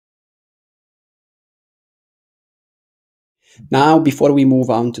Now, before we move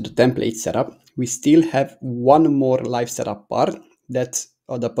on to the template setup, we still have one more live setup part. That's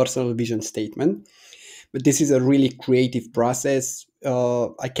the personal vision statement. But this is a really creative process.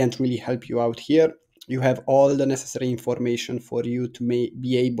 I can't really help you out here. You have all the necessary information for you to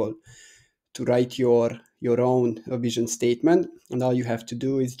be able to write your own vision statement, and all you have to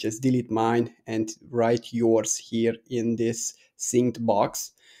do is just delete mine and write yours here in this synced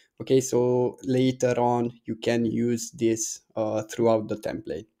box. Okay, so later on you can use this throughout the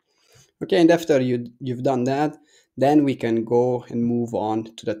template. Okay, and after you've done that, then we can go and move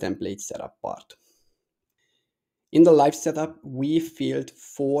on to the template setup part. In the live setup, we filled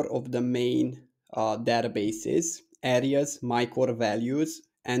four of the main databases: areas, my core values,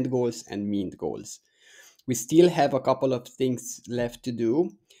 end goals, and mean goals. We still have a couple of things left to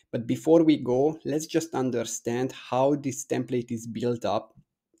do, but before we go, let's just understand how this template is built up.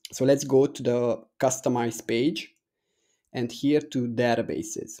 So let's go to the customize page and here to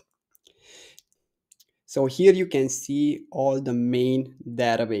databases. So here you can see all the main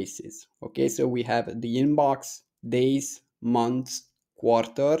databases. Okay, so we have the inbox, days, months,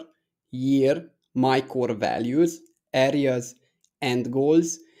 quarter, year, my core values, areas, end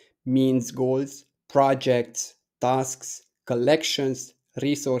goals, means goals, projects, tasks, collections,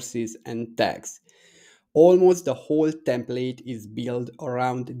 resources, and tags. Almost the whole template is built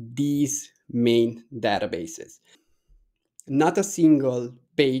around these main databases. Not a single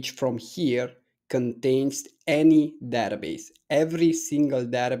page from here contains any database. Every single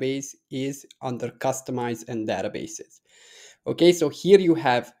database is under customize and databases. Okay, so here you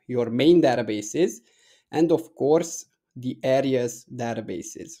have your main databases and of course the areas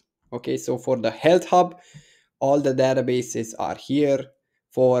databases. Okay, so for the health hub, all the databases are here.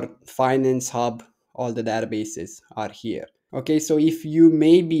 For finance hub, all the databases are here. Okay, so if you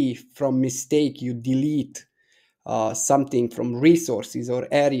maybe from mistake you delete something from resources or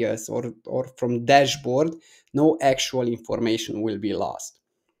areas or from dashboard, no actual information will be lost.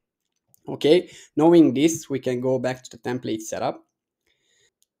 Okay, knowing this, we can go back to the template setup.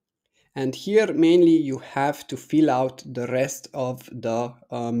 And here mainly you have to fill out the rest of the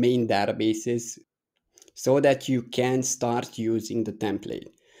main databases so that you can start using the template.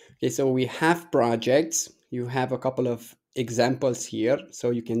 Okay, so we have projects. You have a couple of examples here,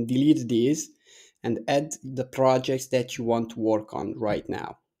 so you can delete these and add the projects that you want to work on right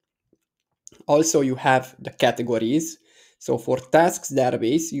now. Also, you have the categories. So for tasks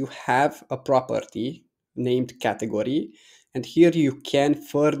database, you have a property named category, and here you can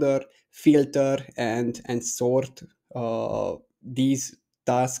further filter and sort these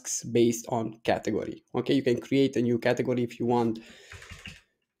tasks based on category. Okay, you can create a new category if you want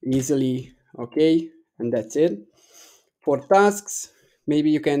easily. Okay, and that's it. For tasks, maybe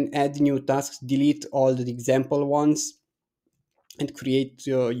you can add new tasks, delete all the example ones, and create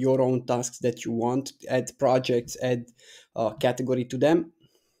your own tasks that you want, add projects, add category to them.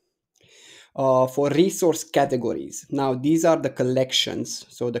 For resource categories, now these are the collections,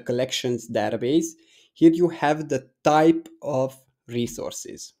 so the collections database. Here you have the type of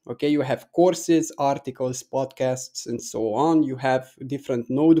resources. Okay, you have courses, articles, podcasts, and so on. You have different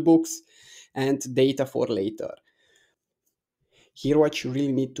notebooks and data for later. Here, what you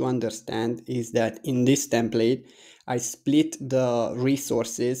really need to understand is that in this template, I split the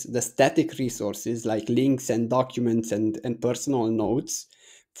resources, the static resources like links and documents and personal notes,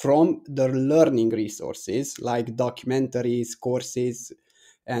 from the learning resources like documentaries, courses,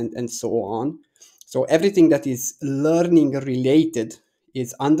 and so on. So everything that is learning related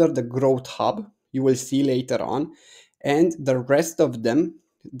is under the Growth Hub, you will see later on, and the rest of them,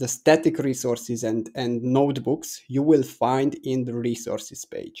 the static resources and notebooks, you will find in the resources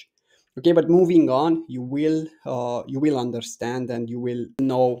page. Okay, but moving on, you will understand and you will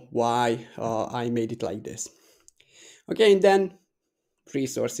know why I made it like this. Okay, and then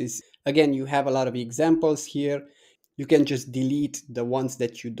resources. Again, you have a lot of examples here. You can just delete the ones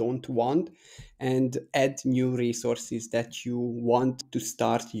that you don't want and add new resources that you want to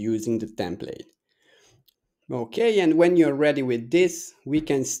start using the template. Okay, and when you're ready with this, we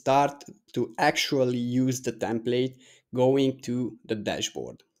can start to actually use the template going to the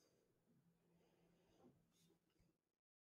dashboard.